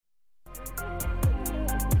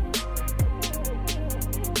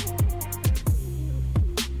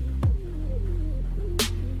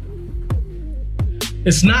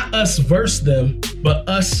It's not us versus them, but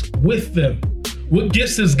us with them. What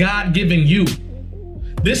gifts is God giving you?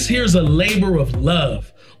 This here's a labor of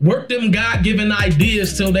love. Work them God-given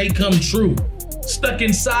ideas till they come true. Stuck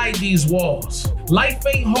inside these walls. Life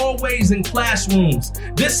ain't hallways and classrooms.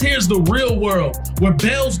 This here's the real world where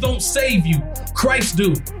bells don't save you, Christ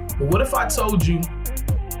do. But what if I told you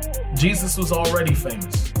Jesus was already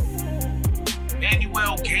famous?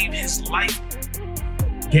 Emmanuel gave his life.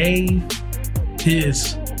 Gave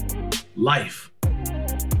his life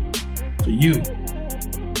for you.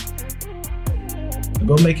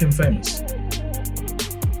 Go make him famous.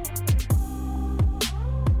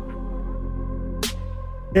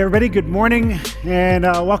 Hey everybody, good morning and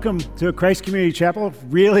welcome to Christ Community Chapel.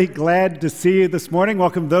 Really glad to see you this morning.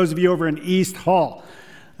 Welcome those of you over in East Hall.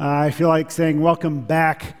 I feel like saying welcome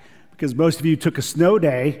back because most of you took a snow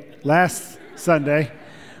day last Sunday,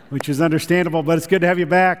 which is understandable, but it's good to have you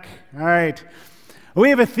back. All right. We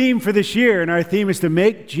have a theme for this year, and our theme is to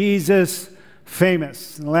make Jesus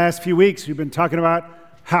famous. In the last few weeks, we've been talking about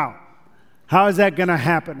how. How is that going to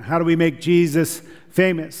happen? How do we make Jesus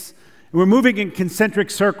famous? And we're moving in concentric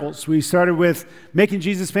circles. We started with making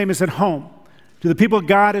Jesus famous at home, to the people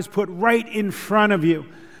God has put right in front of you.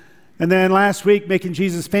 And then last week, making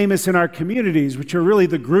Jesus famous in our communities, which are really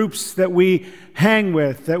the groups that we hang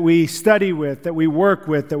with, that we study with, that we work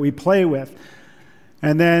with, that we play with.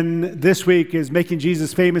 And then this week is making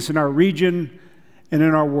Jesus famous in our region and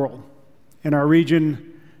in our world. In our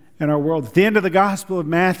region and our world. At the end of the Gospel of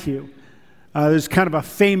Matthew, there's kind of a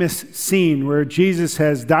famous scene where Jesus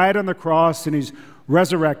has died on the cross and he's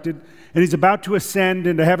resurrected and he's about to ascend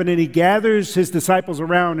into heaven, and he gathers his disciples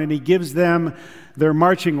around and he gives them their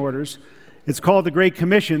marching orders. It's called the Great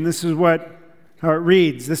Commission. This is how it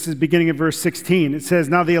reads. This is beginning of verse 16. It says,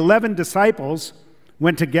 "Now the 11 disciples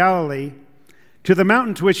went to Galilee, to the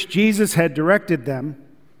mountain to which Jesus had directed them.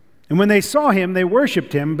 And when they saw him, they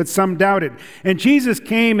worshipped him, but some doubted. And Jesus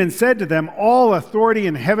came and said to them, 'All authority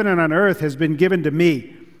in heaven and on earth has been given to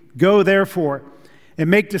me. Go therefore and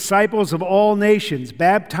make disciples of all nations,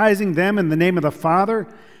 baptizing them in the name of the Father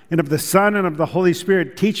and of the Son and of the Holy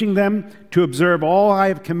Spirit, teaching them to observe all I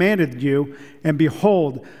have commanded you. And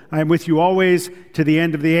behold, I am with you always to the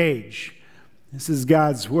end of the age.'" This is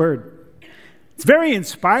God's word. It's very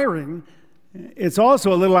inspiring. It's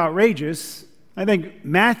also a little outrageous. I think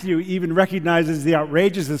Matthew even recognizes the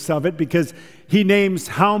outrageousness of it because he names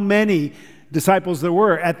how many disciples there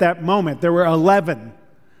were at that moment. There were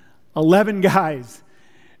 11 guys.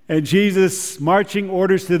 And Jesus' marching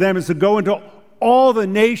orders to them is to go into all the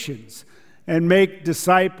nations and make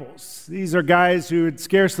disciples. These are guys who had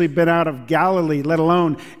scarcely been out of Galilee, let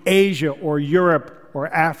alone Asia or Europe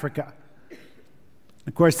or Africa.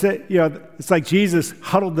 Of course, it's like Jesus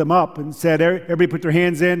huddled them up and said, "Everybody put their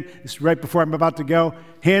hands in." This is right before I'm about to go.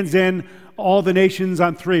 Hands in, all the nations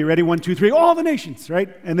on three. Ready? 1, 2, 3. All the nations, right?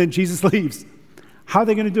 And then Jesus leaves. How are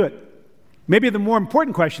they going to do it? Maybe the more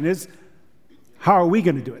important question is, how are we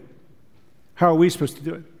going to do it? How are we supposed to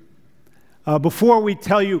do it? Before we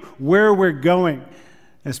tell you where we're going,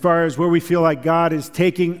 as far as where we feel like God is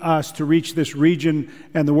taking us to reach this region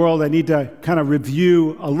and the world, I need to kind of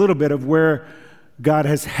review a little bit of where God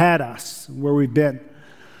has had us, where we've been.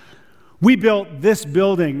 We built this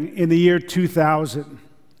building in the year 2000.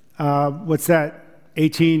 What's that?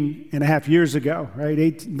 18 and a half years ago, right?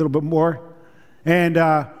 A little bit more. And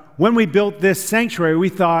when we built this sanctuary, we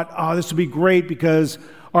thought, this will be great because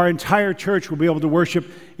our entire church will be able to worship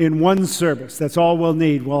in one service. That's all we'll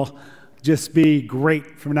need. We'll just be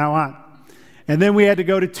great from now on. And then we had to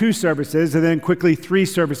go to 2 services and then quickly 3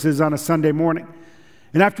 services on a Sunday morning.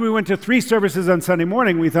 And after we went to 3 services on Sunday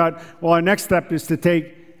morning, we thought, well, our next step is to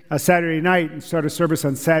take a Saturday night and start a service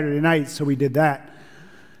on Saturday night, so we did that.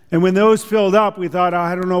 And when those filled up, we thought,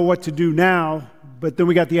 I don't know what to do now, but then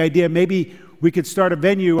we got the idea, maybe we could start a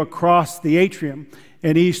venue across the atrium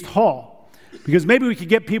in East Hall, because maybe we could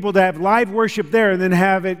get people to have live worship there and then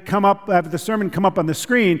have the sermon come up on the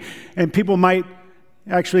screen, and people might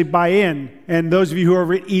actually buy in. And those of you who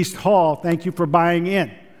are at East Hall, thank you for buying in.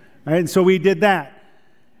 All right, and so we did that.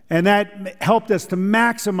 And that helped us to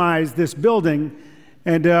maximize this building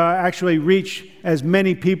and actually reach as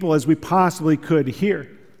many people as we possibly could here.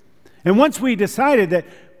 And once we decided that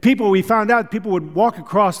we found out people would walk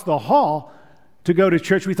across the hall to go to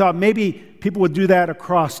church, we thought maybe people would do that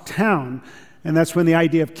across town. And that's when the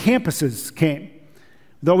idea of campuses came.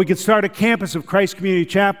 Though we could start a campus of Christ Community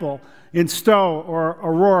Chapel in Stowe or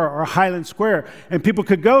Aurora or Highland Square. And people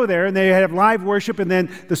could go there and they have live worship, and then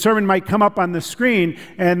the sermon might come up on the screen,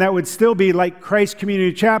 and that would still be like Christ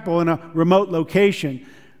Community Chapel in a remote location.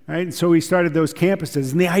 Right? And so we started those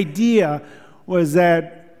campuses. And the idea was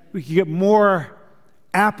that we could get more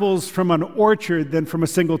apples from an orchard than from a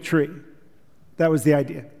single tree. That was the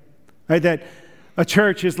idea, right? That a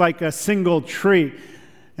church is like a single tree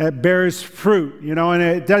that bears fruit, and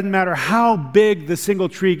it doesn't matter how big the single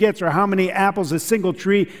tree gets or how many apples a single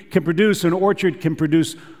tree can produce, an orchard can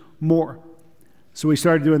produce more. So we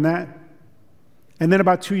started doing that. And then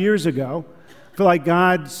about 2 years ago, I feel like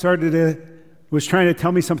God was trying to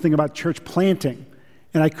tell me something about church planting,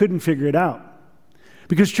 and I couldn't figure it out.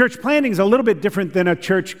 Because church planting is a little bit different than a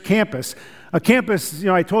church campus. A campus,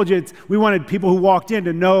 I told you, we wanted people who walked in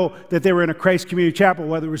to know that they were in a Christ Community Chapel,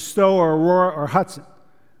 whether it was Stowe or Aurora or Hudson.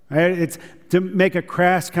 Right? It's to make a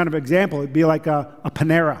crass kind of example. It'd be like a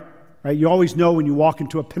Panera. Right? You always know when you walk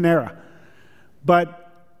into a Panera.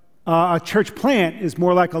 But a church plant is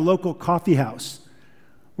more like a local coffee house,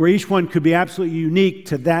 where each one could be absolutely unique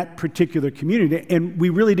to that particular community. And we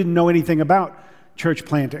really didn't know anything about church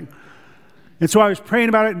planting. And so I was praying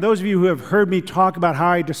about it, and those of you who have heard me talk about how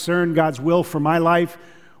I discern God's will for my life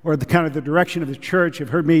or the kind of the direction of the church have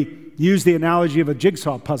heard me use the analogy of a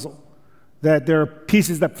jigsaw puzzle, that there are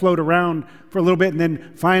pieces that float around for a little bit, and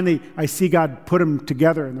then finally I see God put them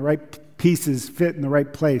together and the right pieces fit in the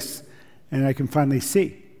right place, and I can finally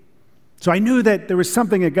see. So I knew that there was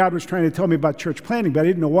something that God was trying to tell me about church planting, but I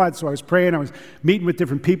didn't know what, so I was praying. I was meeting with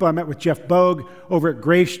different people. I met with Jeff Bogue over at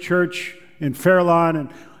Grace Church in Fairlawn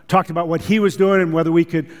and talked about what he was doing and whether we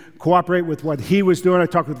could cooperate with what he was doing. I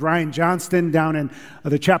talked with Ryan Johnston down in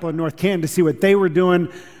the chapel in North Canton to see what they were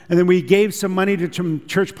doing. And then we gave some money to some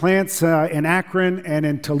church plants in Akron and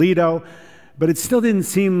in Toledo, but it still didn't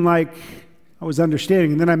seem like I was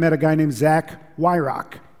understanding. And then I met a guy named Zach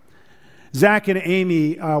Wyrock. Zach and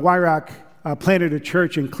Amy Wyrock planted a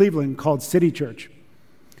church in Cleveland called City Church.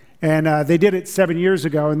 And they did it 7 years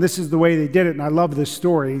ago, and this is the way they did it, and I love this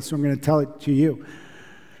story, so I'm going to tell it to you.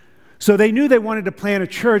 So they knew they wanted to plant a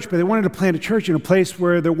church, but they wanted to plant a church in a place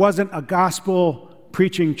where there wasn't a gospel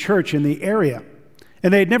preaching church in the area.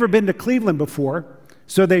 And they had never been to Cleveland before,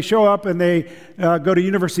 so they show up and they go to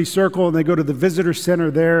University Circle and they go to the visitor center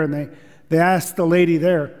there, and they ask the lady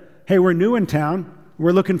there, "Hey, we're new in town.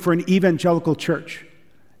 We're looking for an evangelical church."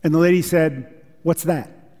 And the lady said, "What's that?"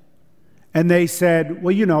 And they said,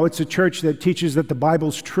 "Well, it's a church that teaches that the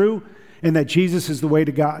Bible's true and that Jesus is the way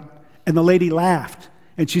to God." And the lady laughed.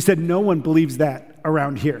 And she said, "No one believes that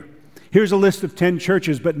around here. Here's a list of 10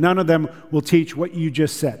 churches, but none of them will teach what you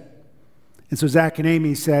just said." And so Zach and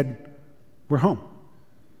Amy said, "We're home."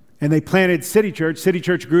 And they planted City Church. City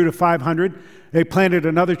Church grew to 500. They planted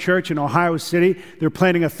another church in Ohio City. They're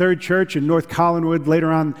planting a third church in North Collinwood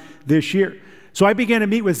later on this year. So I began to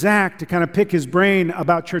meet with Zach to kind of pick his brain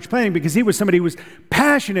about church planting, because he was somebody who was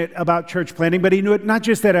passionate about church planting, but he knew it not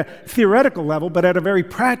just at a theoretical level, but at a very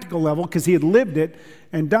practical level, because he had lived it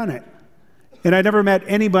and done it. And I never met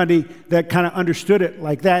anybody that kind of understood it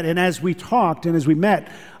like that. And as we talked and as we met,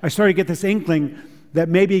 I started to get this inkling that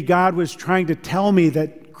maybe God was trying to tell me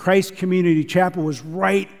that Christ Community Chapel was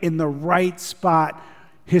right in the right spot,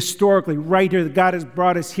 historically, right here, that God has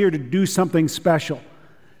brought us here to do something special.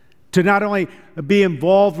 To not only be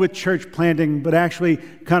involved with church planting, but actually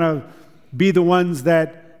kind of be the ones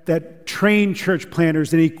that train church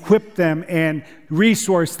planters and equip them and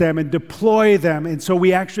resource them and deploy them. And so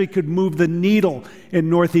we actually could move the needle in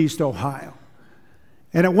Northeast Ohio.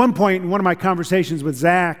 And at one point in one of my conversations with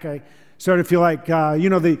Zach, I started to feel like,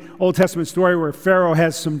 the Old Testament story where Pharaoh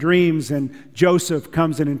has some dreams and Joseph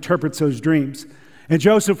comes and interprets those dreams. And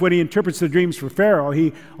Joseph, when he interprets the dreams for Pharaoh,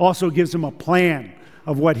 he also gives him a plan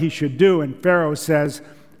of what he should do. And Pharaoh says,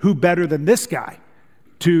 "Who better than this guy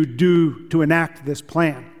to enact this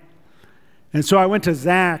plan?" And so I went to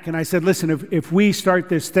Zach and I said, "Listen, if we start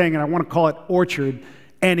this thing," and I want to call it Orchard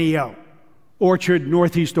NEO, Orchard,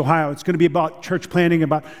 Northeast Ohio. It's going to be about church planting,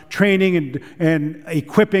 about training and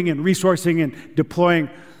equipping and resourcing and deploying.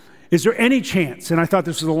 Is there any chance, and I thought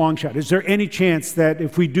this was a long shot, is there any chance that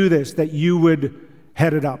if we do this, that you would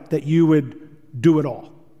head it up, that you would do it all?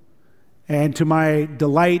 And to my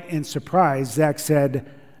delight and surprise, Zach said,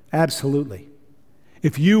 "Absolutely.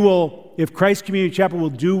 If Christ Community Chapel will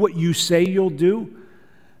do what you say you'll do,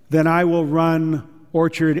 then I will run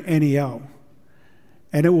Orchard NEO.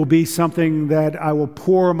 And it will be something that I will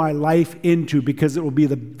pour my life into, because it will be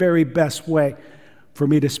the very best way for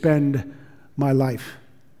me to spend my life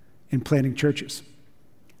in planting churches."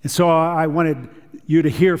 And so I wanted you to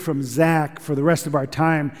hear from Zach for the rest of our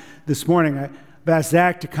time this morning. I've asked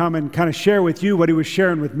Zach to come and kind of share with you what he was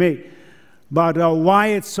sharing with me about why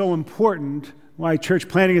it's so important, why church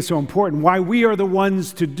planting is so important, why we are the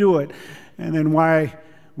ones to do it, and then why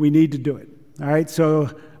we need to do it. All right, so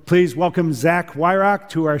please welcome Zach Wyrock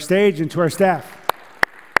to our stage and to our staff.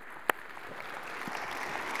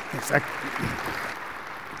 Thanks, Zach.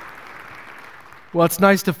 Well, it's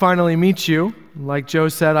nice to finally meet you. Like Joe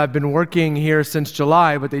said, I've been working here since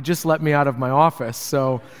July, but they just let me out of my office.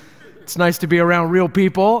 So it's nice to be around real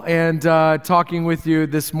people and talking with you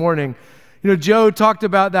this morning. You know, Joe talked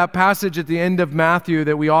about that passage at the end of Matthew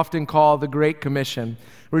that we often call the Great Commission,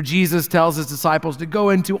 where Jesus tells his disciples to go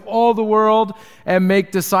into all the world and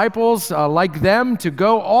make disciples like them, to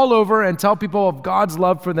go all over and tell people of God's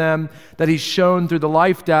love for them that he's shown through the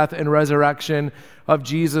life, death, and resurrection of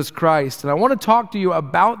Jesus Christ. And I want to talk to you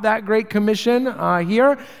about that Great Commission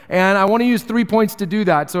here, and I want to use 3 points to do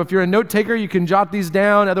that. So if you're a note taker, you can jot these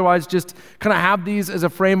down. Otherwise, just kind of have these as a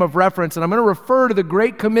frame of reference. And I'm going to refer to the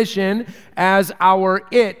Great Commission as our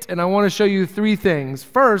it, and I want to show you 3 things.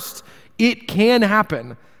 First, it can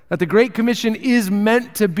happen. That the Great Commission is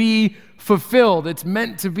meant to be fulfilled. It's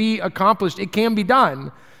meant to be accomplished. It can be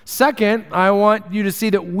done. Second, I want you to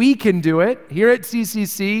see that we can do it. Here at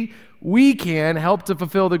CCC, we can help to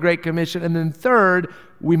fulfill the Great Commission. And then third,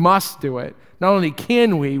 we must do it. Not only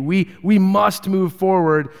can we must move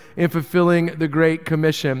forward in fulfilling the Great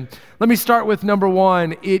Commission. Let me start with number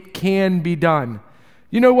 1, it can be done.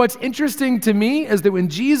 You know, what's interesting to me is that when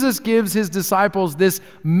Jesus gives his disciples this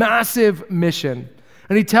massive mission,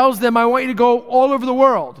 and he tells them, I want you to go all over the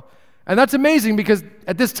world. And that's amazing because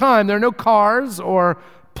at this time, there are no cars or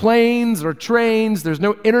planes or trains. There's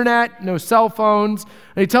no internet, no cell phones.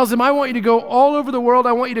 And he tells them, I want you to go all over the world.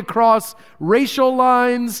 I want you to cross racial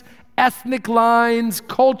lines, ethnic lines,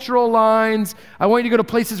 cultural lines. I want you to go to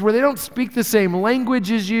places where they don't speak the same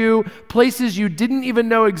language as you, places you didn't even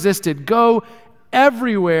know existed. Go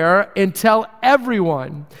everywhere and tell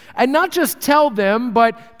everyone. And not just tell them,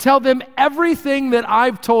 but tell them everything that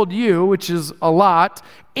I've told you, which is a lot,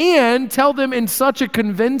 and tell them in such a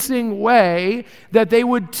convincing way that they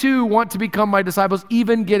would too want to become my disciples,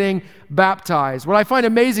 even getting baptized. What I find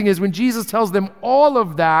amazing is when Jesus tells them all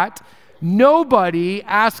of that, nobody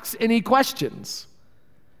asks any questions.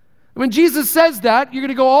 When Jesus says that, you're going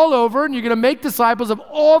to go all over and you're going to make disciples of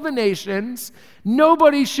all the nations.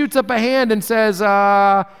 Nobody shoots up a hand and says,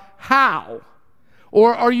 how?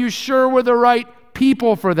 Or are you sure we're the right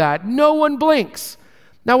people for that? No one blinks.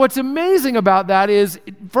 Now, what's amazing about that is,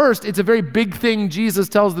 first, it's a very big thing Jesus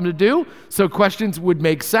tells them to do, so questions would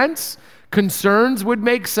make sense. Concerns would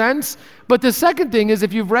make sense. But the second thing is,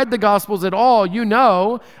 if you've read the Gospels at all, you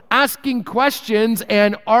know asking questions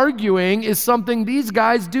and arguing is something these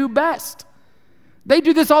guys do best. They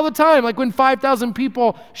do this all the time. Like when 5,000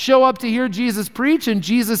 people show up to hear Jesus preach and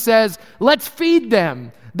Jesus says, let's feed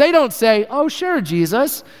them. They don't say, oh, sure,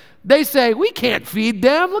 Jesus. They say, we can't feed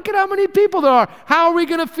them. Look at how many people there are. How are we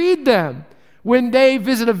going to feed them? When they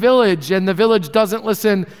visit a village and the village doesn't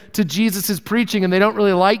listen to Jesus' preaching and they don't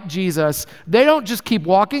really like Jesus, they don't just keep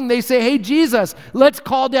walking. They say, hey, Jesus, let's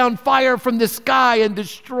call down fire from the sky and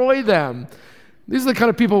destroy them. These are the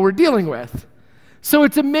kind of people we're dealing with. So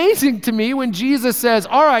it's amazing to me when Jesus says,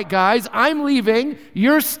 all right, guys, I'm leaving,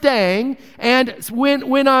 you're staying, and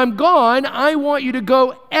when I'm gone, I want you to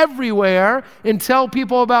go everywhere and tell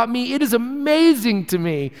people about me. It is amazing to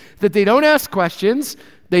me that they don't ask questions,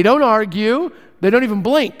 they don't argue, they don't even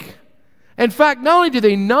blink. In fact, not only do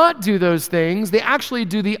they not do those things, they actually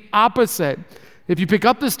do the opposite. If you pick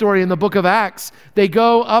up the story in the book of Acts, they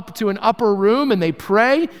go up to an upper room and they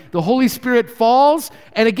pray. The Holy Spirit falls.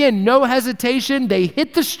 And again, no hesitation. They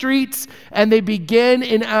hit the streets and they begin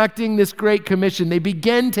enacting this Great Commission. They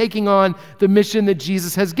begin taking on the mission that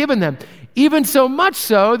Jesus has given them. Even so much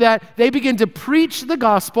so that they begin to preach the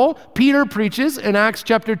gospel. Peter preaches in Acts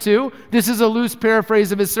chapter 2. This is a loose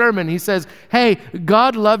paraphrase of his sermon. He says, hey,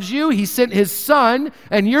 God loves you. He sent his son,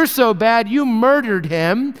 and you're so bad you murdered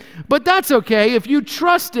him. But that's okay. If you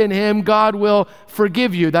trust in him, God will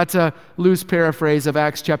forgive you. That's a loose paraphrase of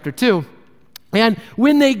Acts chapter 2. And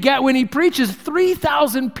when he preaches,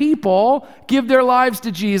 3,000 people give their lives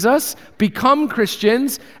to Jesus, become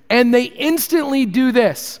Christians, and they instantly do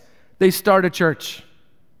this. They start a church.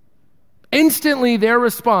 Instantly, their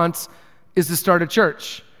response is to start a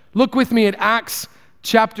church. Look with me at Acts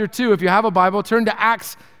chapter 2. If you have a Bible, turn to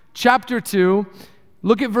Acts chapter 2.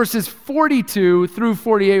 Look at verses 42 through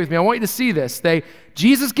 48 with me. I want you to see this.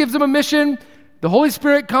 Jesus gives them a mission. The Holy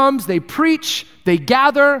Spirit comes. They preach. They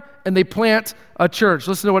gather. And they plant a church.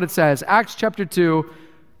 Listen to what it says. Acts chapter 2,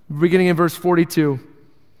 beginning in verse 42.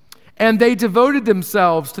 And they devoted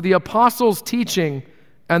themselves to the apostles' teaching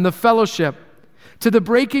and the fellowship, to the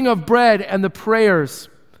breaking of bread and the prayers.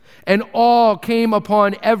 And awe came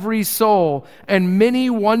upon every soul, and many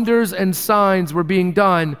wonders and signs were being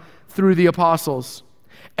done through the apostles.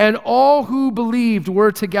 and all who believed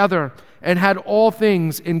were together and had all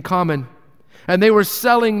things in common. And they were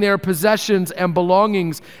selling their possessions and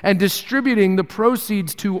belongings and distributing the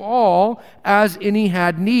proceeds to all as any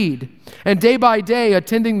had need. And day by day,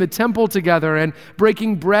 attending the temple together and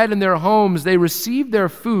breaking bread in their homes, they received their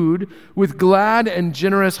food with glad and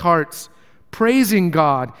generous hearts, praising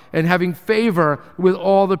God and having favor with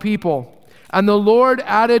all the people. And the Lord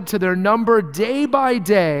added to their number day by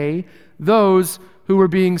day those who were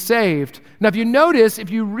being saved. Now, if you notice, if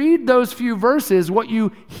you read those few verses, what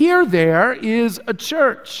you hear there is a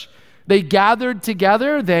church. They gathered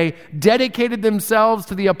together, they dedicated themselves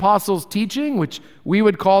to the apostles' teaching, which we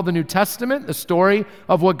would call the New Testament, the story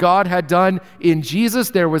of what God had done in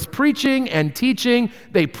Jesus. There was preaching and teaching.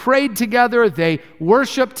 They prayed together, they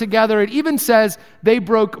worshiped together. It even says they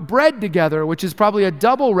broke bread together, which is probably a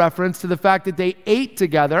double reference to the fact that they ate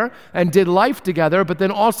together and did life together, but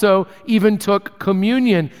then also even took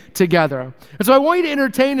communion together. And so I want you to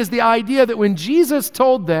entertain is the idea that when Jesus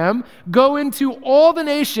told them, go into all the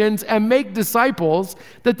nations and make disciples,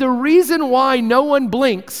 that the reason why no one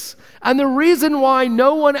blinks and the reason why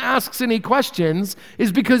no one asks any questions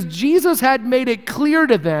is because Jesus had made it clear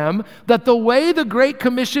to them that the way the Great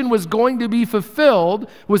Commission was going to be fulfilled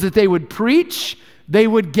was that they would preach, they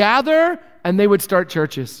would gather, and they would start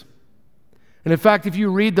churches. And in fact, if you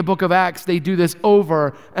read the book of Acts, they do this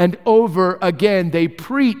over and over again. They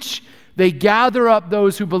preach, they gather up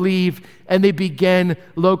those who believe, and they begin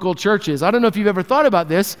local churches. I don't know if you've ever thought about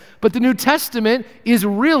this, but the New Testament is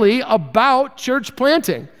really about church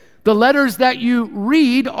planting. The letters that you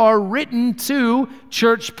read are written to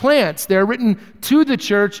church plants. They're written to the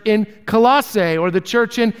church in Colossae, or the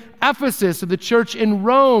church in Ephesus, or the church in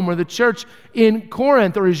Rome, or the church in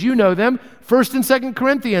Corinth, or as you know them, 1st and 2nd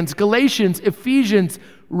Corinthians, Galatians, Ephesians,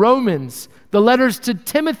 Romans. The letters to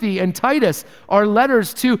Timothy and Titus are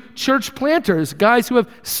letters to church planters, guys who have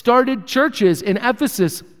started churches in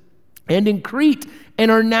Ephesus and in Crete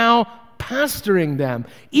and are now pastoring them.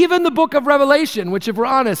 Even the book of Revelation, which if we're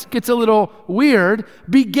honest gets a little weird,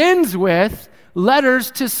 begins with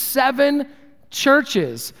letters to 7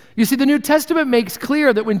 churches. You see, the New Testament makes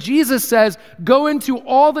clear that when Jesus says, go into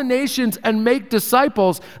all the nations and make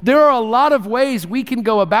disciples, there are a lot of ways we can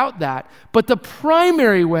go about that. But the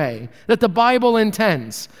primary way that the Bible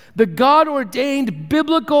intends, the God-ordained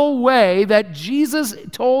biblical way that Jesus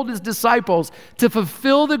told his disciples to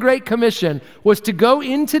fulfill the Great Commission was to go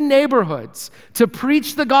into neighborhoods, to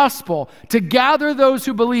preach the gospel, to gather those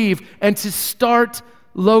who believe, and to start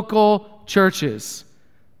local churches.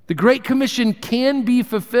 The Great Commission can be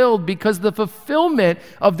fulfilled because the fulfillment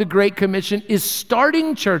of the Great Commission is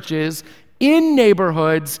starting churches in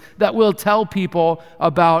neighborhoods that will tell people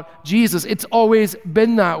about Jesus. It's always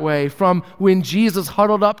been that way from when Jesus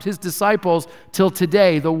huddled up his disciples till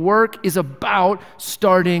today. The work is about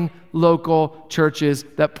starting local churches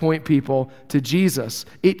that point people to Jesus.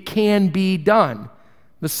 It can be done.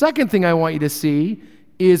 The second thing I want you to see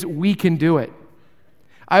is we can do it.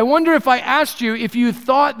 I wonder if I asked you if you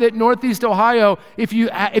thought that Northeast Ohio, if you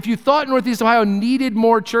thought Northeast Ohio needed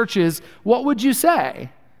more churches, what would you say?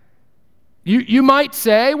 You might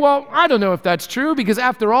say, well, I don't know if that's true, because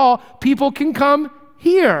after all, people can come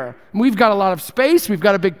here. We've got a lot of space. We've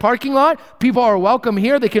got a big parking lot. People are welcome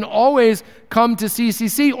here. They can always come to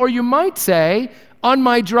CCC. Or you might say, on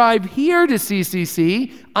my drive here to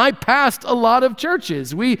CCC, I passed a lot of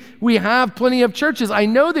churches. We have plenty of churches. I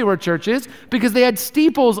know they were churches because they had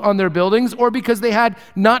steeples on their buildings or because they had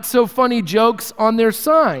not so funny jokes on their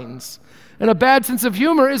signs. And a bad sense of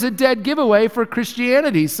humor is a dead giveaway for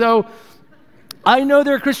Christianity. So I know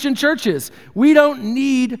there are Christian churches. We don't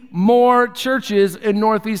need more churches in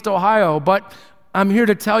Northeast Ohio, but I'm here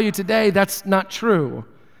to tell you today that's not true.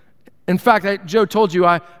 In fact, Joe told you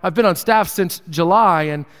I've been on staff since July,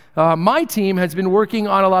 and my team has been working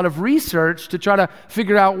on a lot of research to try to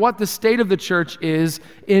figure out what the state of the church is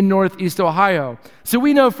in Northeast Ohio. So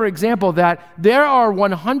we know, for example, that there are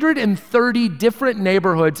 130 different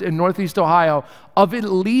neighborhoods in Northeast Ohio of at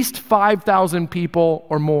least 5,000 people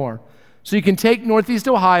or more. So you can take Northeast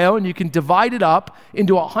Ohio and you can divide it up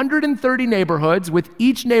into 130 neighborhoods, with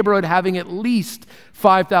each neighborhood having at least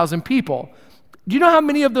 5,000 people. Do you know how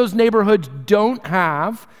many of those neighborhoods don't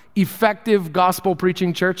have effective gospel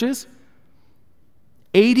preaching churches?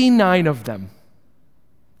 89 of them.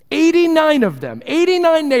 89 of them.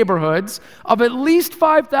 89 neighborhoods of at least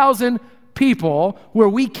 5,000 people where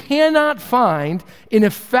we cannot find an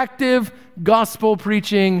effective gospel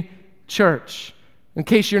preaching church. In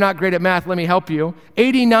case you're not great at math, let me help you.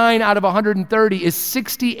 89 out of 130 is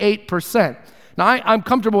 68%. Now, I'm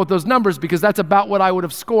comfortable with those numbers because that's about what I would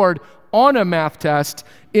have scored on a math test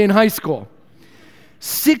in high school.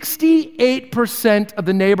 68% of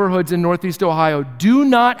the neighborhoods in Northeast Ohio do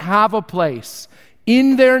not have a place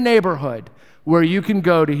in their neighborhood where you can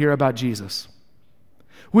go to hear about Jesus.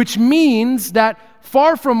 Which means that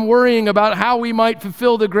far from worrying about how we might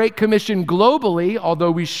fulfill the Great Commission globally,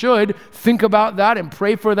 although we should think about that and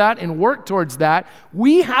pray for that and work towards that,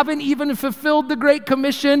 we haven't even fulfilled the Great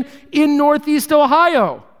Commission in Northeast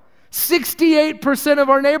Ohio. 68% of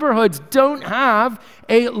our neighborhoods don't have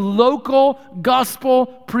a local gospel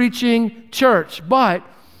preaching church, but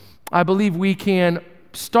I believe we can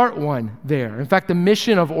start one there. In fact, the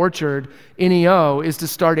mission of Orchard NEO is to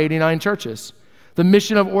start 89 churches. The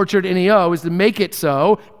mission of Orchard NEO is to make it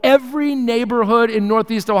so every neighborhood in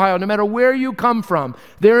Northeast Ohio, no matter where you come from,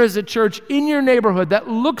 there is a church in your neighborhood that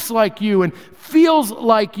looks like you and feels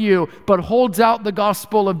like you, but holds out the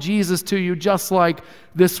gospel of Jesus to you just like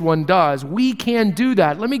this one does. We can do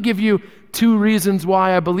that. Let me give you 2 reasons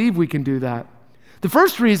why I believe we can do that. The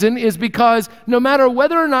first reason is because no matter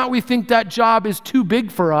whether or not we think that job is too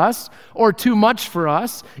big for us or too much for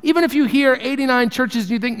us, even if you hear 89 churches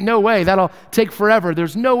and you think, no way, that'll take forever,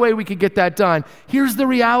 there's no way we could get that done. Here's the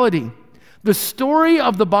reality. The story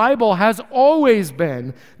of the Bible has always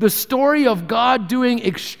been the story of God doing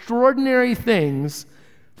extraordinary things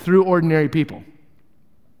through ordinary people.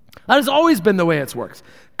 That has always been the way it's worked.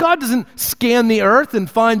 God doesn't scan the earth and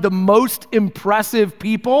find the most impressive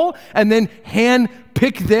people and then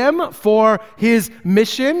hand-pick them for his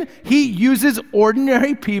mission. He uses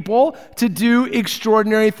ordinary people to do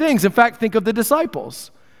extraordinary things. In fact, think of the disciples,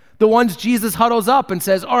 the ones Jesus huddles up and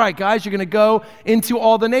says, all right, guys, you're going to go into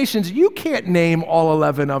all the nations. You can't name all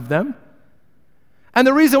 11 of them. And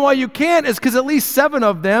the reason why you can't is because at least 7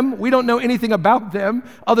 of them, we don't know anything about them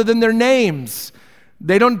other than their names.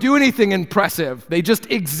 They don't do anything impressive. They just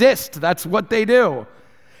exist. That's what they do.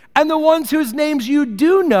 And the ones whose names you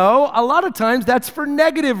do know, a lot of times that's for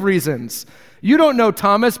negative reasons. You don't know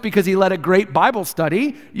Thomas because he led a great Bible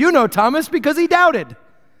study. You know Thomas because he doubted.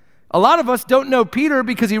 A lot of us don't know Peter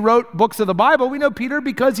because he wrote books of the Bible. We know Peter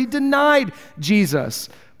because he denied Jesus.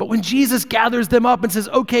 But when Jesus gathers them up and says,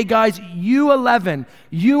 okay, guys, you 11,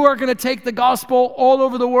 you are going to take the gospel all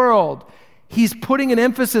over the world, he's putting an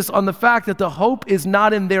emphasis on the fact that the hope is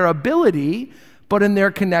not in their ability, but in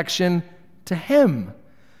their connection to him.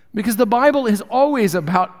 Because the Bible is always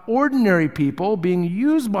about ordinary people being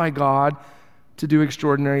used by God to do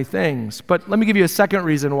extraordinary things. But let me give you a second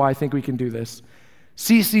reason why I think we can do this.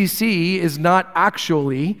 CCC is not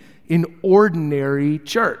actually an ordinary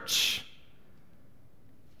church.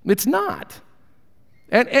 It's not.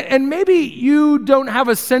 And maybe you don't have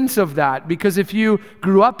a sense of that because if you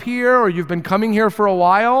grew up here or you've been coming here for a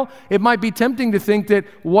while, it might be tempting to think that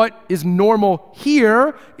what is normal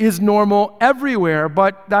here is normal everywhere,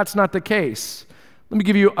 but that's not the case. Let me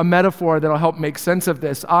give you a metaphor that'll help make sense of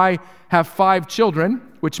this. I have 5 children,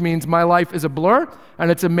 which means my life is a blur,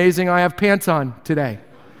 and it's amazing I have pants on today.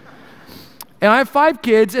 And I have 5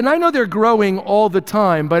 kids, and I know they're growing all the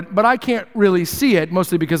time, but I can't really see it,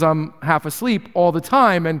 mostly because I'm half asleep all the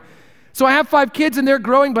time. And so I have 5 kids, and they're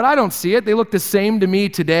growing, but I don't see it. They look the same to me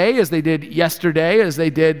today as they did yesterday, as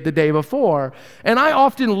they did the day before. And I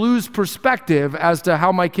often lose perspective as to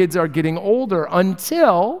how my kids are getting older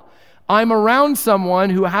until I'm around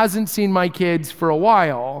someone who hasn't seen my kids for a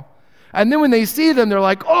while. And then when they see them, they're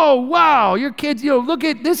like, oh, wow, your kids, look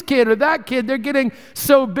at this kid or that kid. They're getting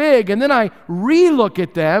so big. And then I re-look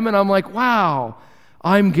at them, and I'm like, wow,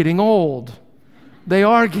 I'm getting old. They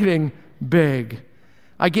are getting big.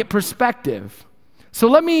 I get perspective. So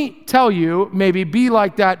let me tell you, maybe be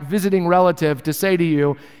like that visiting relative to say to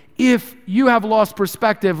you, if you have lost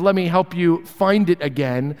perspective, let me help you find it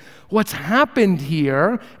again. What's happened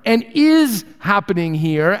here and is happening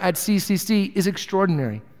here at CCC is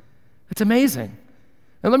extraordinary. It's amazing.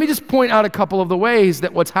 And let me just point out a couple of the ways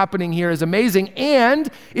that what's happening here is amazing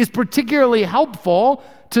and is particularly helpful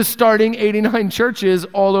to starting 89 churches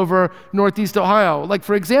all over Northeast Ohio. Like,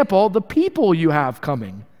 for example, the people you have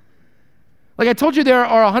coming. Like I told you, there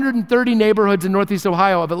are 130 neighborhoods in Northeast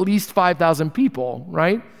Ohio of at least 5,000 people,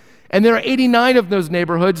 right? And there are 89 of those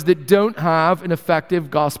neighborhoods that don't have an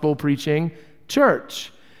effective gospel preaching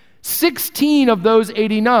church. 16 of those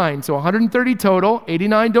 89, so 130 total,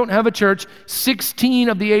 89 don't have a church, 16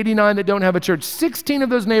 of the 89 that don't have a church, 16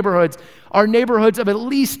 of those neighborhoods are neighborhoods of at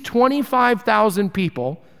least 25,000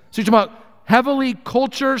 people. So you're talking about heavily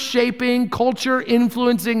culture-shaping,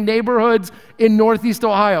 culture-influencing neighborhoods in Northeast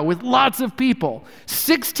Ohio with lots of people.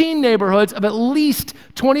 16 neighborhoods of at least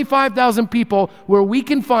 25,000 people where we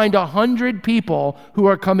can find 100 people who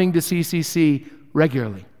are coming to CCC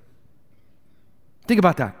regularly. Think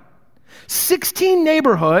about that. 16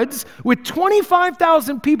 neighborhoods with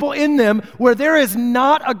 25,000 people in them where there is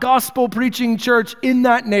not a gospel preaching church in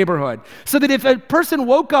that neighborhood. So that if a person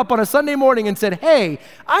woke up on a Sunday morning and said, hey,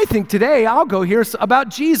 I think today I'll go hear about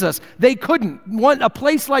Jesus, they couldn't. A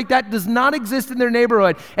place like that does not exist in their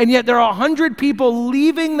neighborhood. And yet there are 100 people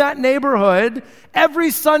leaving that neighborhood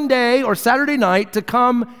every Sunday or Saturday night to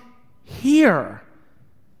come here.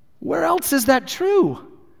 Where else is that true?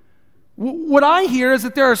 What I hear is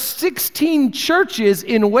that there are 16 churches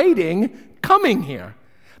in waiting coming here.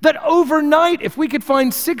 That overnight, if we could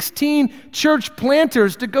find 16 church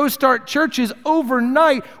planters to go start churches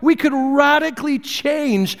overnight, we could radically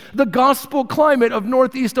change the gospel climate of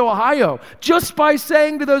Northeast Ohio just by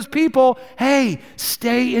saying to those people, hey,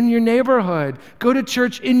 stay in your neighborhood. Go to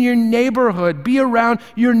church in your neighborhood. Be around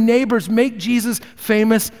your neighbors. Make Jesus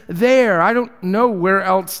famous there. I don't know where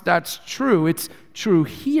else that's true. It's true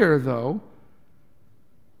here, though.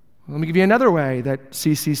 Let me give you another way that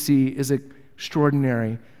CCC is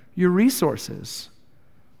extraordinary. Your resources.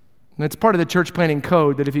 And it's part of the church planning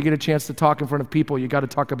code that if you get a chance to talk in front of people, you got to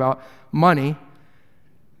talk about money.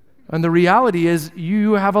 And the reality is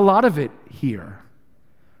you have a lot of it here.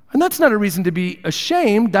 And that's not a reason to be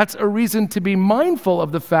ashamed. That's a reason to be mindful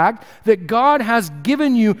of the fact that God has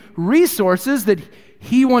given you resources that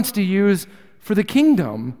He wants to use for the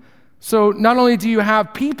kingdom. So not only do you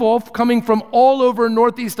have people coming from all over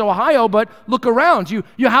Northeast Ohio, but look around. You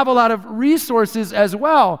have a lot of resources as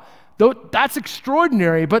well. Though that's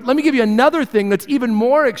extraordinary. But let me give you another thing that's even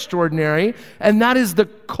more extraordinary, and that is the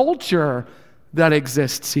culture that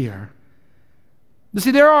exists here. You see,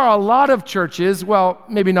 there are a lot of churches, well,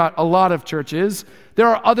 maybe not a lot of churches. There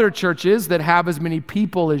are other churches that have as many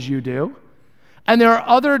people as you do. And there are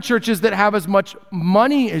other churches that have as much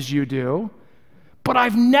money as you do. But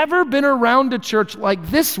I've never been around a church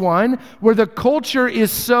like this one where the culture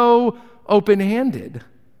is so open-handed.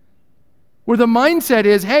 Where the mindset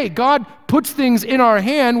is, hey, God puts things in our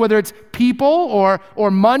hand, whether it's people or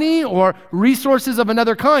money or resources of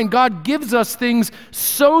another kind. God gives us things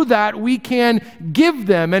so that we can give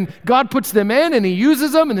them. And God puts them in and He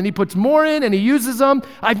uses them, and then He puts more in and He uses them.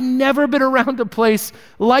 I've never been around a place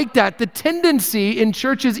like that. The tendency in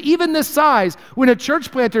churches, even this size, when a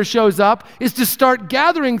church planter shows up, is to start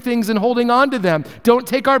gathering things and holding on to them. Don't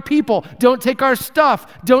take our people. Don't take our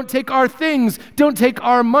stuff. Don't take our things. Don't take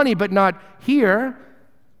our money, but not here.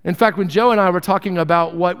 In fact, when Joe and I were talking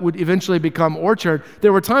about what would eventually become Orchard,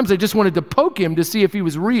 there were times I just wanted to poke him to see if he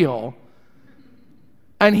was real.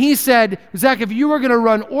 And he said, Zach, if you were going to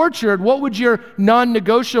run Orchard, what would your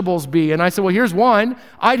non-negotiables be? And I said, well, here's one.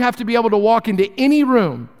 I'd have to be able to walk into any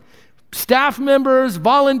room. Staff members,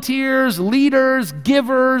 volunteers, leaders,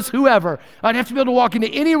 givers, whoever. I'd have to be able to walk into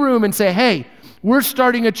any room and say, hey, we're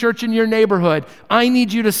starting a church in your neighborhood. I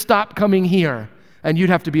need you to stop coming here. And you'd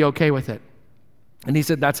have to be okay with it. And he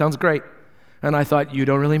said, that sounds great. And I thought, you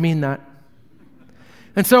don't really mean that.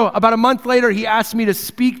 And so about a month later, he asked me to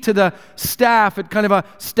speak to the staff at kind of a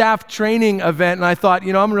staff training event. And I thought,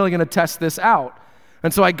 I'm really going to test this out.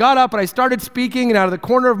 And so I got up and I started speaking, and out of the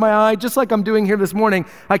corner of my eye, just like I'm doing here this morning,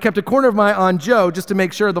 I kept a corner of my eye on Joe just to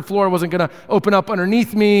make sure the floor wasn't going to open up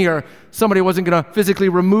underneath me or somebody wasn't going to physically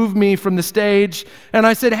remove me from the stage. And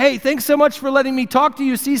I said, hey, thanks so much for letting me talk to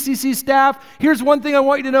you, CCC staff. Here's one thing I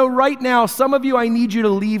want you to know right now. Some of you, I need you to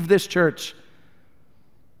leave this church.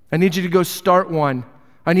 I need you to go start one.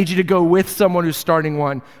 I need you to go with someone who's starting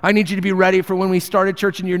one. I need you to be ready for when we start a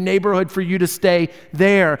church in your neighborhood for you to stay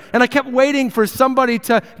there. And I kept waiting for somebody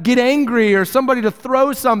to get angry or somebody to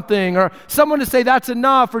throw something or someone to say that's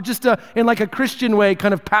enough or just to, in like a Christian way,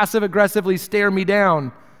 kind of passive-aggressively stare me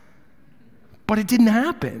down. But it didn't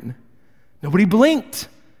happen. Nobody blinked.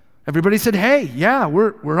 Everybody said, hey, yeah,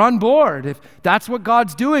 we're on board. If that's what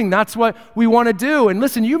God's doing, that's what we want to do. And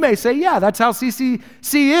listen, you may say, yeah, that's how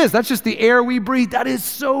CCC is. That's just the air we breathe. That is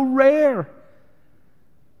so rare.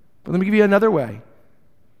 But let me give you another way.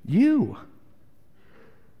 You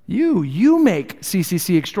make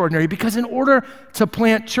CCC extraordinary, because in order to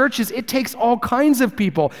plant churches, it takes all kinds of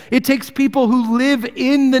people. It takes people who live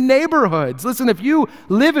in the neighborhoods. Listen, if you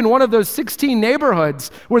live in one of those 16 neighborhoods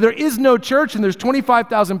where there is no church and there's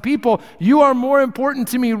 25,000 people, you are more important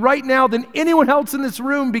to me right now than anyone else in this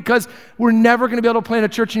room, because we're never going to be able to plant a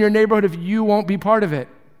church in your neighborhood if you won't be part of it.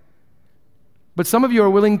 But some of you are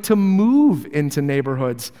willing to move into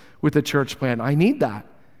neighborhoods with a church plant. I need that.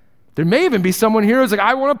 There may even be someone here who's like,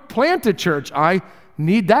 I want to plant a church. I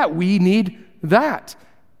need that. We need that.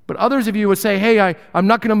 But others of you would say, hey, I'm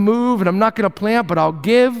not going to move and I'm not going to plant, but I'll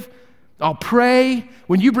give. I'll pray.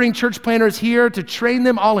 When you bring church planters here to train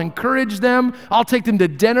them, I'll encourage them. I'll take them to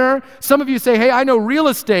dinner. Some of you say, hey, I know real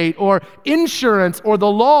estate or insurance or the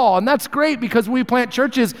law, and that's great because when we plant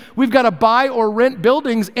churches, we've got to buy or rent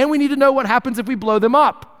buildings, and we need to know what happens if we blow them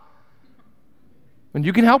up. And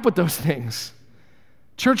you can help with those things.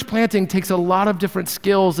 Church planting takes a lot of different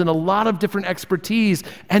skills and a lot of different expertise,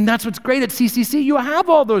 and that's what's great at CCC. You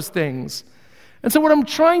have all those things. And so what I'm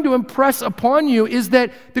trying to impress upon you is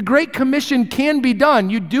that the Great Commission can be done.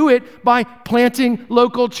 You do it by planting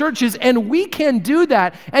local churches, and we can do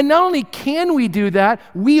that. And not only can we do that,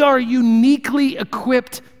 we are uniquely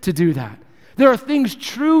equipped to do that. There are things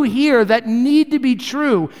true here that need to be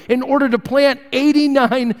true in order to plant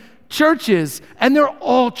 89 churches, and they're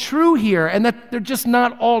all true here, and that they're just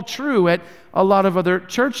not all true at a lot of other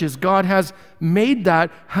churches. God has made that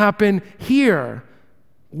happen here.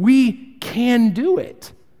 We can do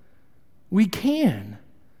it. We can.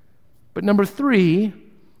 But number 3,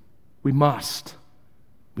 we must.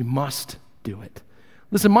 We must do it.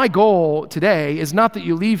 Listen, my goal today is not that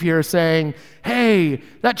you leave here saying, hey,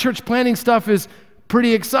 that church planting stuff is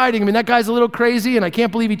pretty exciting. I mean, that guy's a little crazy, and I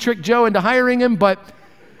can't believe he tricked Joe into hiring him, but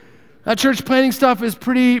that church planting stuff is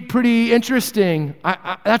pretty interesting.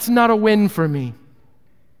 That's not a win for me.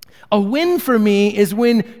 A win for me is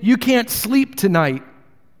when you can't sleep tonight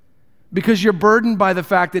because you're burdened by the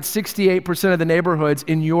fact that 68% of the neighborhoods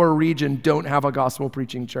in your region don't have a gospel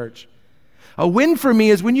preaching church. A win for me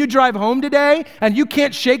is when you drive home today and you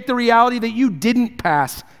can't shake the reality that you didn't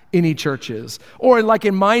pass any churches. Or like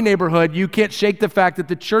in my neighborhood, you can't shake the fact that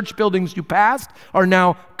the church buildings you passed are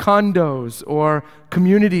now condos or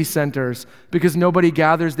community centers because nobody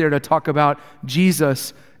gathers there to talk about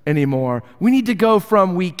Jesus anymore. We need to go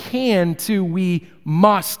from we can to we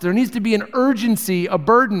must. There needs to be an urgency, a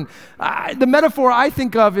burden. The metaphor I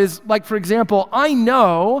think of is like, for example, I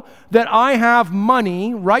know that I have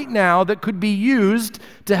money right now that could be used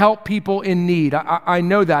to help people in need. I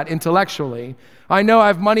know that intellectually. I know I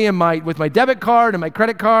have money with my debit card and my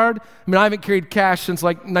credit card. I mean, I haven't carried cash since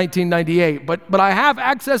like 1998, but I have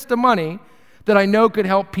access to money that I know could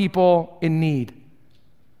help people in need.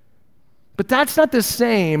 But that's not the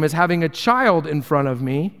same as having a child in front of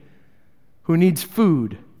me who needs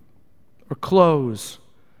food or clothes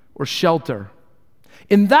or shelter.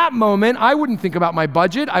 In that moment, I wouldn't think about my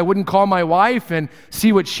budget. I wouldn't call my wife and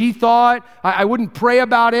see what she thought. I wouldn't pray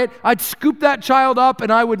about it. I'd scoop that child up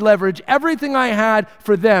and I would leverage everything I had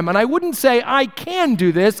for them. And I wouldn't say, I can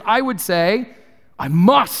do this. I would say, I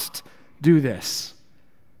must do this.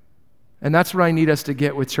 And that's where I need us to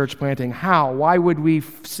get with church planting. How? Why would we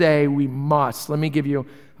say we must? Let me give you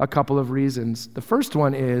a couple of reasons. The first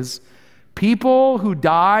one is people who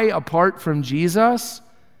die apart from Jesus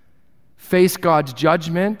face God's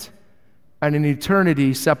judgment and an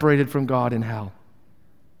eternity separated from God in hell.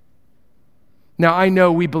 Now, I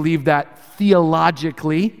know we believe that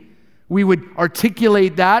theologically. We would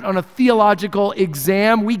articulate that on a theological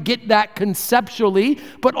exam. We get that conceptually,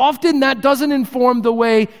 but often that doesn't inform the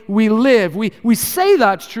way we live. We say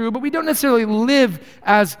that's true, but we don't necessarily live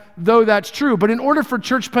as though that's true. But in order for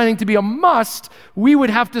church planting to be a must, we would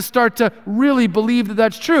have to start to really believe that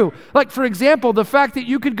that's true. Like, for example, the fact that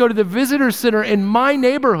you could go to the visitor center in my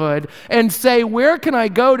neighborhood and say, where can I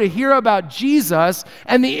go to hear about Jesus?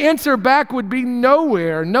 And the answer back would be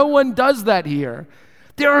nowhere. No one does that here.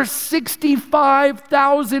 There are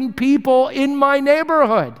 65,000 people in my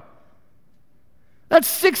neighborhood. That's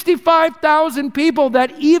 65,000 people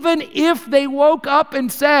that even if they woke up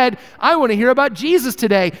and said, I want to hear about Jesus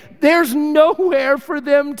today, there's nowhere for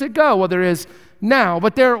them to go. Well, there is now,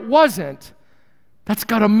 but there wasn't. That's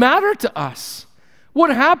got to matter to us.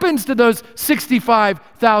 What happens to those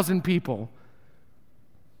 65,000 people?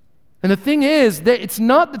 And the thing is that it's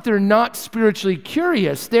not that they're not spiritually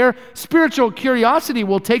curious. Their spiritual curiosity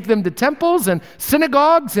will take them to temples and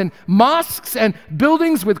synagogues and mosques and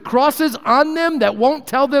buildings with crosses on them that won't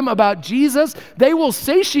tell them about Jesus. They will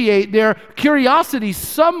satiate their curiosity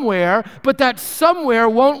somewhere, but that somewhere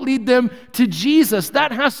won't lead them to Jesus.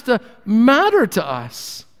 That has to matter to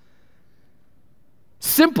us.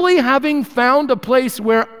 Simply having found a place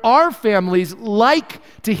where our families like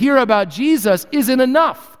to hear about Jesus isn't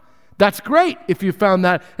enough. That's great if you found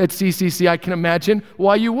that at CCC. I can imagine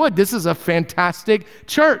why you would. This is a fantastic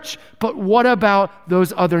church. But what about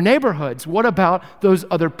those other neighborhoods? What about those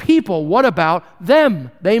other people? What about them?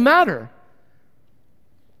 They matter.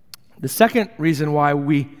 The second reason why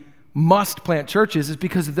we must plant churches is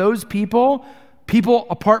because those people people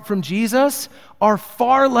apart from Jesus are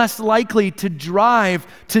far less likely to drive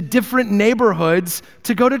to different neighborhoods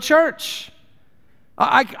to go to church.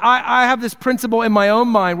 I have this principle in my own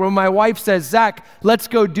mind where my wife says, Zach, let's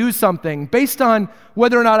go do something. Based on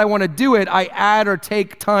whether or not I want to do it, I add or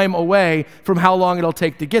take time away from how long it'll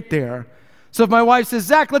take to get there. So if my wife says,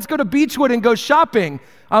 Zach, let's go to Beechwood and go shopping,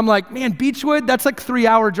 I'm like, man, Beechwood, that's like a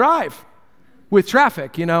 3-hour drive with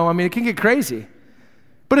traffic, you know? I mean, it can get crazy.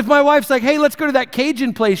 But if my wife's like, hey, let's go to that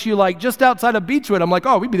Cajun place you like just outside of Beechwood, I'm like,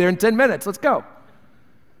 oh, we'd be there in 10 minutes. Let's go.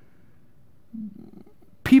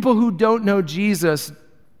 People who don't know Jesus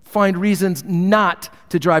find reasons not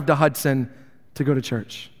to drive to Hudson to go to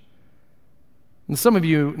church. And some of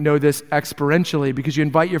you know this experientially because you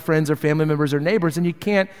invite your friends or family members or neighbors and you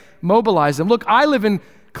can't mobilize them. Look, I live in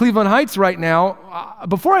Cleveland Heights right now.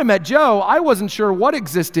 Before I met Joe, I wasn't sure what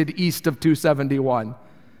existed east of 271.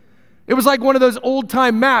 It was like one of those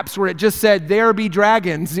old-time maps where it just said, there be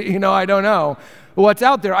dragons. You know, I don't know what's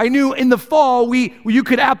out there. I knew in the fall you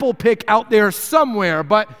could apple pick out there somewhere,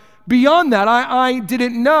 but beyond that, I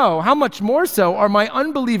didn't know. How much more so are my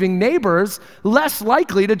unbelieving neighbors less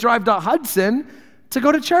likely to drive to Hudson to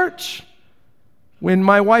go to church? When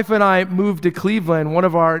my wife and I moved to Cleveland, one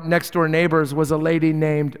of our next-door neighbors was a lady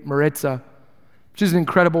named Maritza. She's an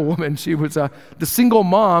incredible woman. She was the single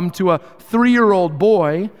mom to a 3-year-old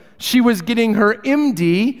boy. She was getting her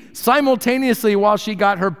MD simultaneously while she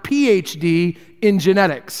got her PhD in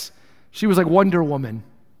genetics. She was like Wonder Woman.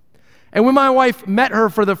 And when my wife met her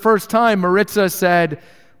for the first time, Maritza said,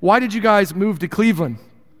 why did you guys move to Cleveland?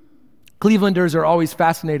 Clevelanders are always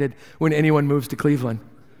fascinated when anyone moves to Cleveland.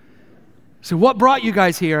 So what brought you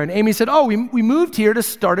guys here? And Amy said, oh, we moved here to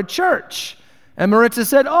start a church. And Maritza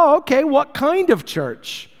said, oh, okay, what kind of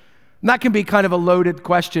church? And that can be kind of a loaded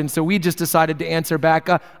question, so we just decided to answer back,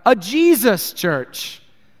 a Jesus church.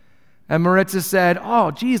 And Maritza said, oh,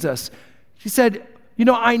 Jesus. She said, you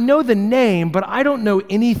know, I know the name, but I don't know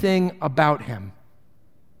anything about him.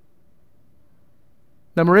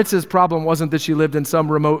 Now, Maritza's problem wasn't that she lived in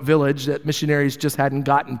some remote village that missionaries just hadn't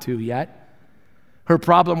gotten to yet. Her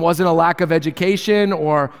problem wasn't a lack of education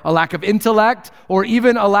or a lack of intellect or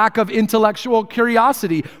even a lack of intellectual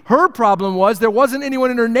curiosity. Her problem was there wasn't anyone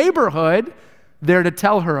in her neighborhood there to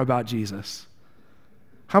tell her about Jesus.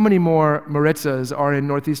 How many more Maritzas are in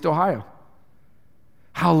Northeast Ohio?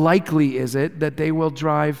 How likely is it that they will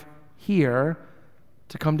drive here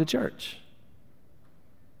to come to church?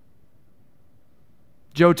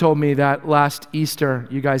 Joe told me that last Easter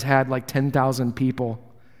you guys had like 10,000 people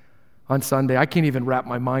on Sunday. I can't even wrap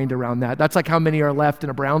my mind around that. That's like how many are left in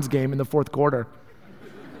a Browns game in the fourth quarter.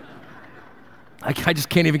 I just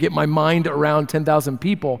can't even get my mind around 10,000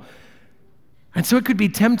 people. And so it could be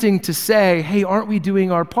tempting to say, hey, aren't we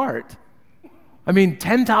doing our part? I mean,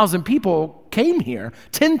 10,000 people came here.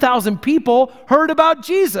 10,000 people heard about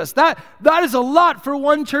Jesus. That is a lot for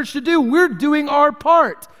one church to do. We're doing our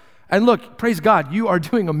part. And look, praise God, you are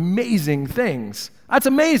doing amazing things. That's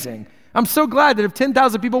amazing. I'm so glad that if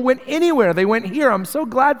 10,000 people went anywhere, they went here. I'm so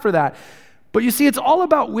glad for that. But you see, it's all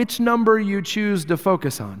about which number you choose to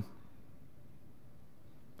focus on.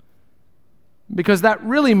 Because that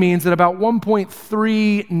really means that about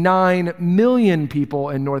 1.39 million people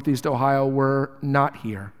in Northeast Ohio were not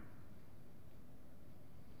here.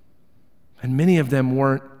 And many of them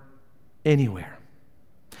weren't anywhere.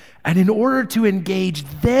 And in order to engage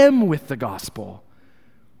them with the gospel,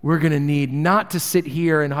 we're going to need not to sit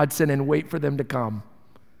here in Hudson and wait for them to come.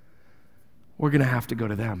 We're going to have to go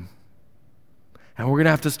to them. And we're going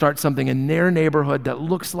to have to start something in their neighborhood that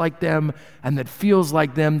looks like them and that feels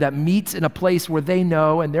like them, that meets in a place where they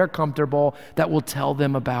know and they're comfortable, that will tell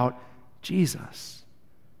them about Jesus.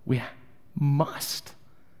 We must.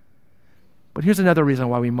 But here's another reason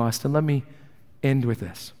why we must, and let me end with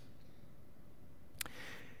this.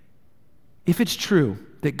 If it's true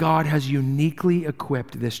that God has uniquely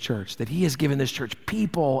equipped this church, that he has given this church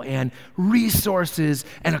people and resources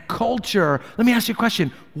and a culture, let me ask you a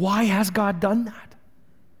question. Why has God done that?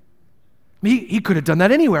 He could have done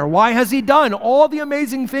that anywhere. Why has he done all the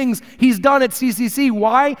amazing things he's done at CCC?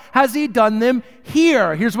 Why has he done them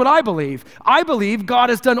here? Here's what I believe. I believe God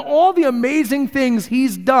has done all the amazing things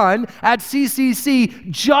he's done at CCC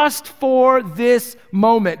just for this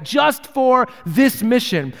moment, just for this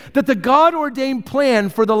mission. That the God-ordained plan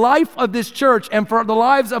for the life of this church and for the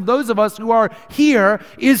lives of those of us who are here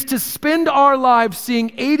is to spend our lives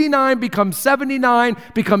seeing 89 become 79,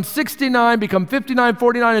 become 69, become 59,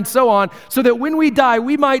 49, and so on, so that when we die,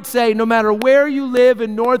 we might say, no matter where you live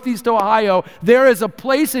in Northeast Ohio, there is a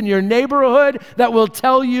place in your neighborhood that will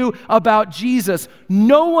tell you about Jesus.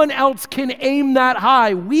 No one else can aim that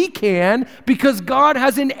high. We can because God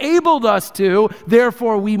has enabled us to,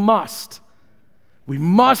 therefore we must. We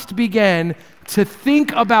must begin to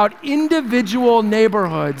think about individual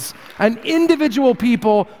neighborhoods and individual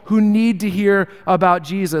people who need to hear about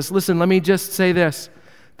Jesus. Listen, let me just say this.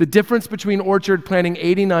 The difference between Orchard planting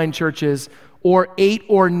 89 churches or 8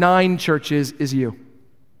 or 9 churches is you.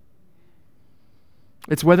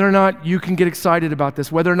 It's whether or not you can get excited about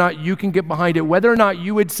this, whether or not you can get behind it, whether or not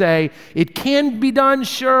you would say, it can be done,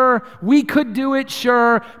 sure, we could do it,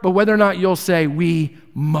 sure, but whether or not you'll say, we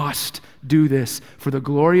must do this for the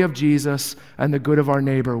glory of Jesus and the good of our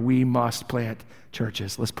neighbor. We must plant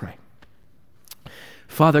churches. Let's pray.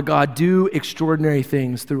 Father God, do extraordinary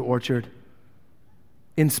things through Orchard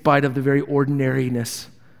in spite of the very ordinariness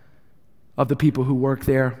of the people who work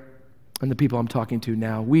there and the people I'm talking to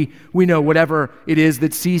now. We know whatever it is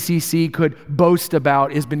that CCC could boast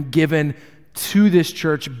about has been given to this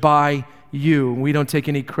church by you. We don't take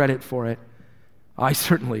any credit for it. I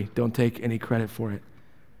certainly don't take any credit for it.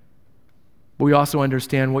 But we also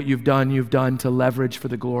understand what you've done to leverage for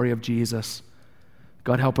the glory of Jesus.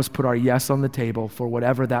 God, help us put our yes on the table for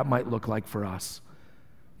whatever that might look like for us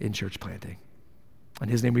in church planting. In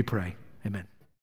his name we pray. Amen.